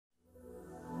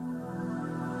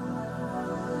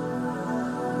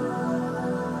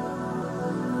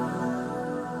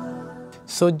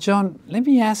So John, let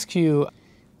me ask you,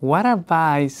 what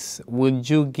advice would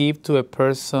you give to a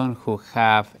person who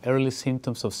have early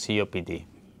symptoms of COPD?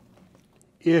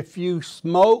 If you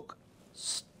smoke,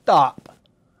 stop.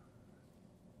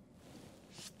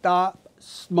 Stop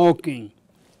smoking.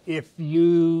 If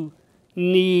you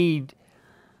need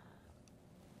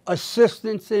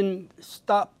assistance in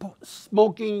stop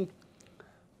smoking,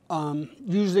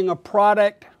 using a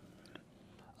product,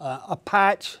 a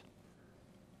patch,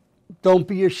 don't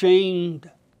be ashamed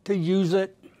to use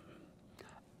it.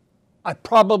 I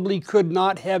probably could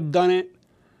not have done it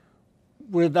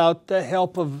without the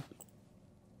help of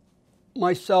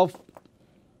myself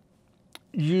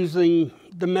using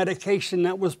the medication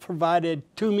that was provided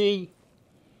to me.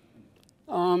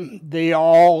 They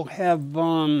all have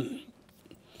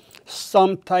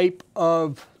some type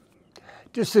of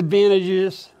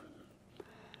disadvantages,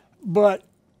 but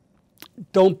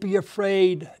don't be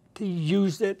afraid to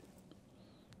use it.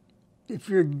 If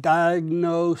you're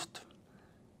diagnosed,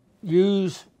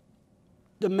 use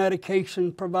the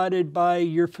medication provided by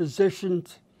your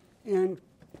physicians and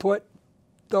put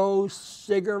those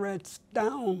cigarettes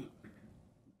down.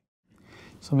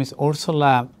 So Ms.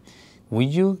 Ursula, would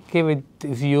you give it,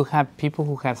 if you have people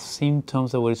who have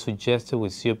symptoms that were suggested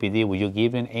with COPD, would you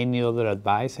give them any other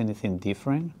advice, anything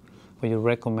different? Would you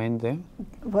recommend them?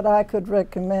 What I could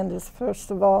recommend is,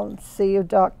 first of all, see your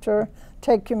doctor,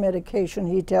 take your medication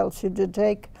he tells you to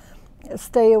take,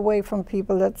 stay away from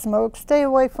people that smoke, stay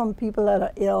away from people that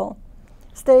are ill,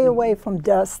 stay away from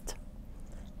dust.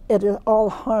 It is all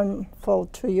harmful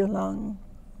to your lung.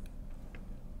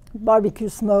 Barbecue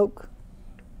smoke,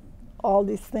 all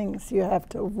these things you have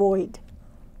to avoid.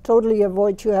 Totally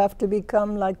avoid. You have to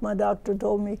become, like my doctor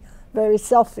told me, very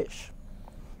selfish.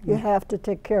 You have to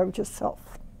take care of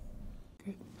yourself.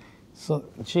 So,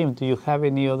 Jim, do you have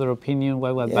any other opinion?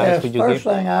 What advice would you give? First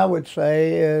thing I would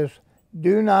say is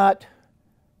do not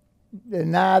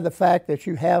deny the fact that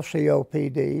you have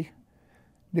COPD.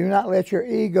 Do not let your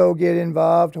ego get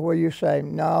involved where you say,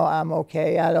 no, I'm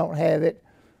okay, I don't have it.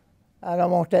 I don't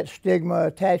want that stigma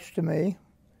attached to me.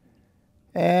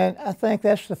 And I think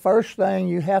that's the first thing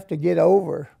you have to get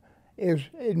over, is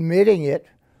admitting it.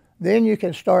 Then you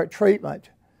can start treatment.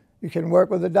 You can work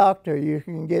with a doctor, you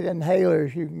can get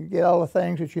inhalers, you can get all the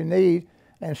things that you need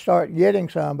and start getting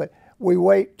some. But we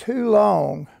wait too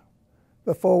long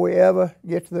before we ever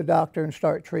get to the doctor and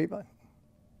start treatment.